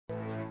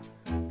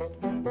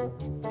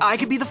I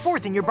could be the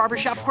fourth in your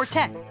barbershop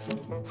quartet.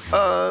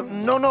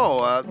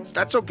 No,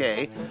 that's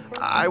okay.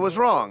 I was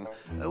wrong.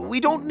 We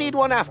don't need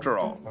one after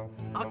all.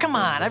 Oh, come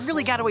on, I've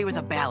really got away with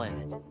a ballad.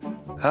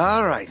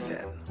 All right,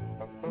 then.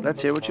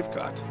 Let's hear what you've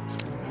got.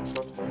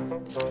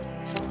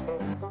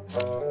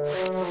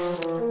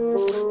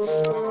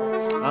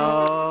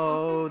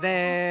 Oh,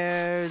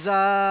 there's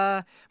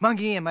a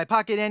monkey in my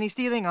pocket and he's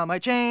stealing all my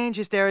change.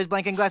 His stare is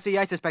blank and glassy,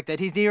 I suspect that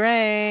he's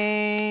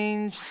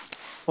deranged.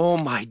 Oh,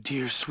 my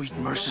dear, sweet,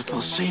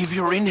 merciful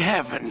Savior in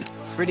heaven.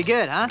 Pretty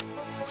good, huh?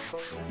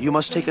 You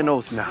must take an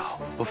oath now,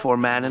 before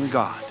man and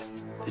God,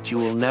 that you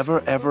will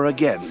never, ever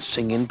again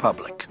sing in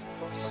public.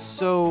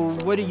 So,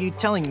 what are you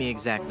telling me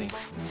exactly?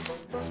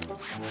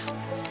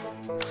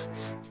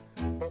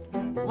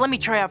 Let me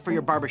try out for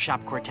your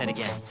barbershop quartet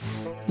again.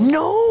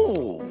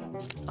 No!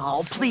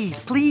 Oh, please,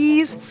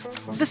 please.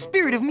 The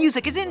spirit of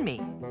music is in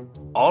me.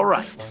 All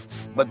right,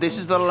 but this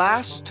is the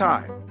last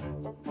time.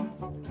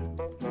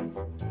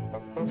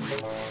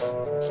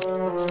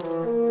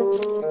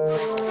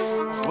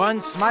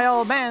 Once my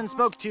old man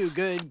spoke to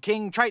good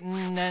King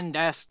Triton and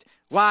asked,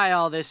 why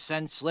all this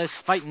senseless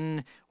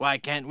fightin'? Why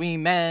can't we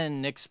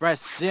men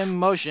express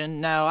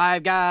emotion? Now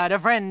I've got a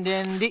friend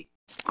in the...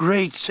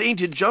 Great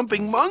sainted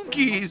jumping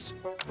monkeys!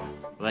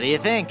 What do you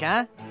think,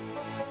 huh?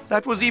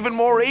 That was even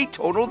more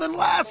atonal than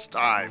last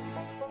time.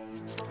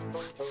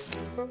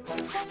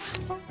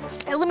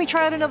 Hey, let me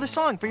try out another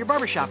song for your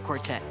barbershop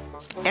quartet.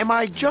 Am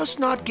I just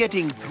not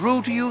getting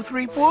through to you,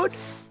 Threepwood?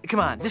 Come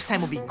on, this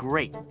time will be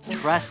great.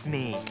 Trust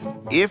me.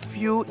 If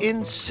you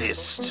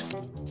insist.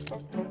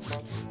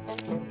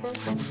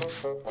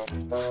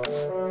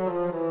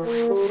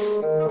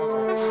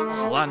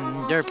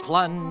 Plunder,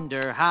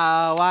 plunder,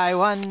 how I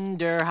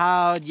wonder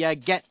how'd ya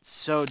get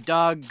so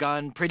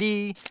doggone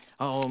pretty?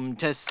 Home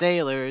to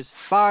sailors,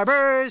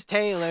 barbers,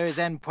 tailors,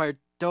 and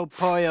Puerto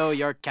Pollo,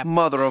 your cap...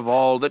 Mother of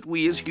all that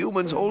we as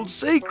humans hold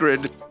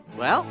sacred.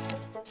 Well?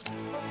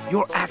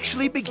 You're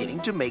actually beginning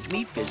to make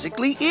me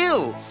physically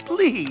ill.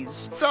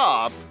 Please,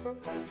 stop.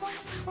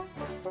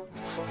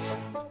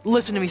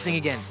 Listen to me sing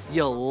again.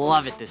 You'll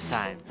love it this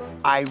time.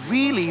 I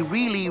really,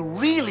 really,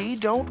 really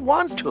don't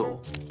want to.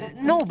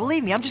 No,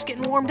 believe me, I'm just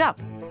getting warmed up.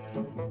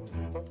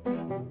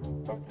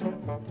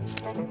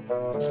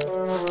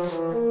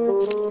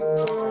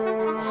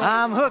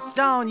 I'm hooked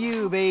on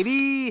you,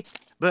 baby,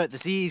 but the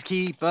seas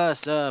keep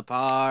us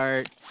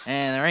apart,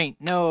 and there ain't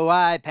no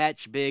eye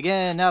patch big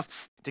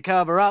enough to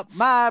cover up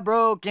my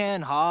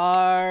broken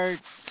heart.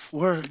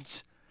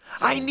 Words.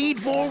 I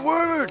need more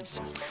words.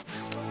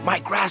 My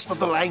grasp of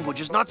the language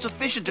is not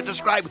sufficient to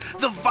describe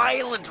the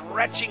violent,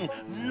 retching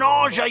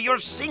nausea your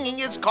singing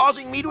is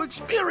causing me to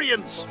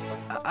experience.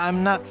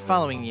 I'm not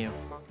following you.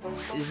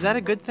 Is that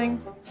a good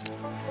thing?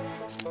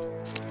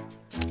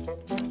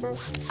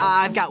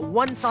 I've got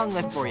one song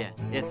left for you.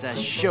 It's a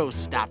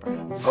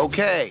showstopper.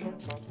 Okay.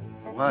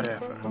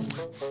 Whatever.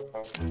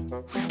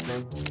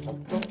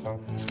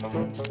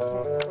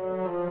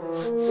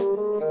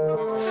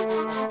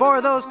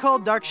 For those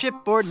cold, dark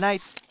shipboard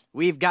nights,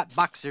 we've got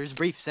boxers,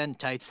 briefs, and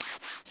tights,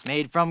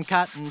 made from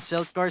cotton,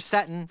 silk, or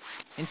satin,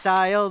 in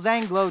styles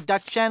Anglo,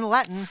 Dutch, and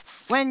Latin.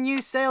 When you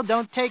sail,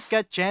 don't take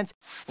a chance,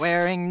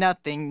 wearing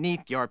nothing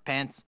neath your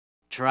pants.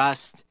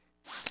 Trust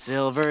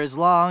Silver's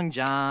long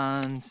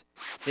johns.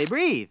 They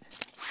breathe.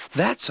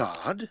 That's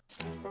odd.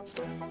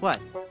 What?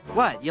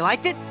 What? You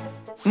liked it?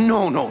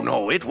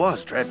 No, it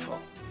was dreadful.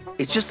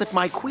 It's just that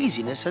my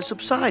queasiness has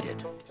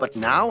subsided. But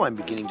now I'm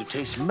beginning to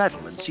taste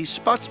metal and see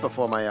spots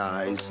before my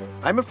eyes.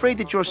 I'm afraid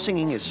that your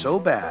singing is so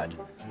bad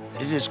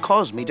that it has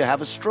caused me to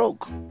have a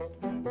stroke.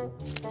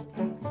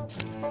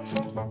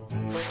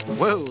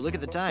 Whoa, look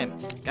at the time.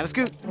 Gotta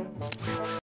scoot.